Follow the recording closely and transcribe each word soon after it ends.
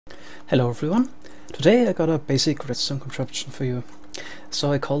Hello everyone. Today I got a basic redstone contraption for you.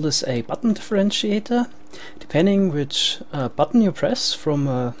 So I call this a button differentiator. Depending which button you press from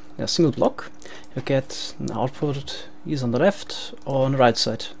a single block, you get an output either on the left or on the right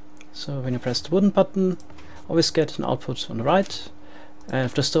side. So when you press the wooden button, always get an output on the right, and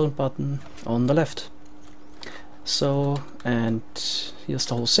the stone button on the left. So, and here's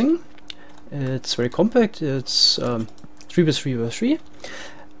the whole thing. It's very compact. It's 3x3x3.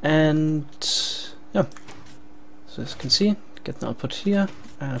 And yeah, so as you can see, get an output here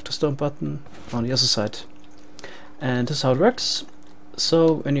and the stone button on the other side. And this is how it works.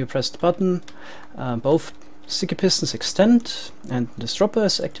 So when you press the button, both sticky pistons extend and this dropper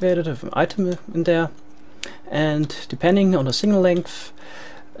is activated with an item in there. And depending on the signal length,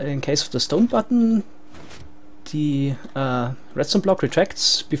 in case of the stone button, the redstone block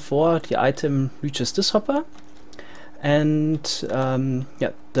retracts before the item reaches this hopper. And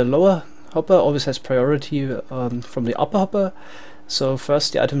the lower hopper always has priority from the upper hopper. So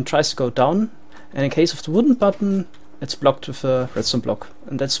first the item tries to go down, and in case of the wooden button, it's blocked with a redstone block,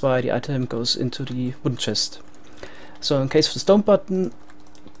 and that's why the item goes into the wooden chest. So in case of the stone button,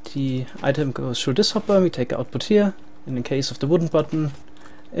 the item goes through this hopper, we take the output here, and in case of the wooden button,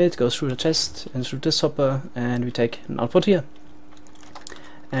 it goes through the chest and through this hopper, and we take an output here.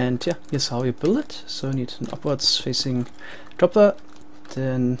 And yeah, here's how you build it. So you need an upwards facing dropper,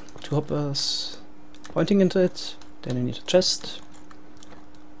 then two hoppers pointing into it, then you need a chest,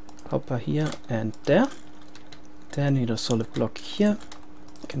 hopper here and there, then you need a solid block here.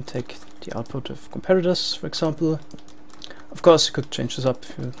 You can take the output of comparators, for example. Of course you could change this up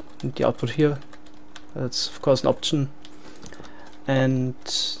if you need the output here. That's of course an option. And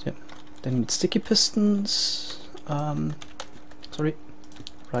yeah, then you need sticky pistons.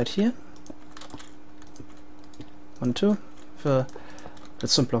 Right here, 1, 2, for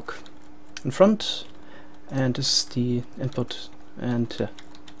redstone block in front, and this is the input. And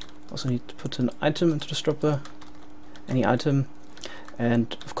also need to put an item into the dropper, any item,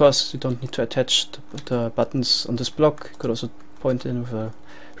 and of course you don't need to attach the buttons on this block. You could also point in with a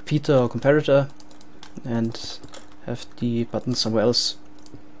repeater or comparator and have the buttons somewhere else.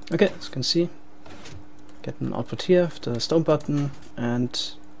 Okay, as you can see, get an output here with the stone button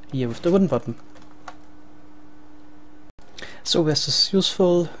and here with the wooden button. So where's this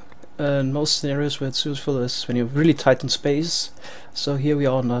useful? In most scenarios where it's useful is when you're really tight in space. So here we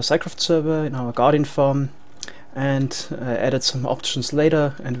are on the Cycraft server in our Guardian farm, and added some options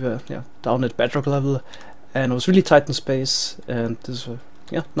later, and we're down at bedrock level, and it was really tight in space, and this is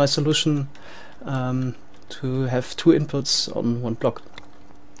a nice solution to have two inputs on one block.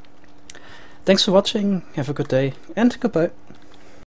 Thanks for watching, have a good day, and goodbye.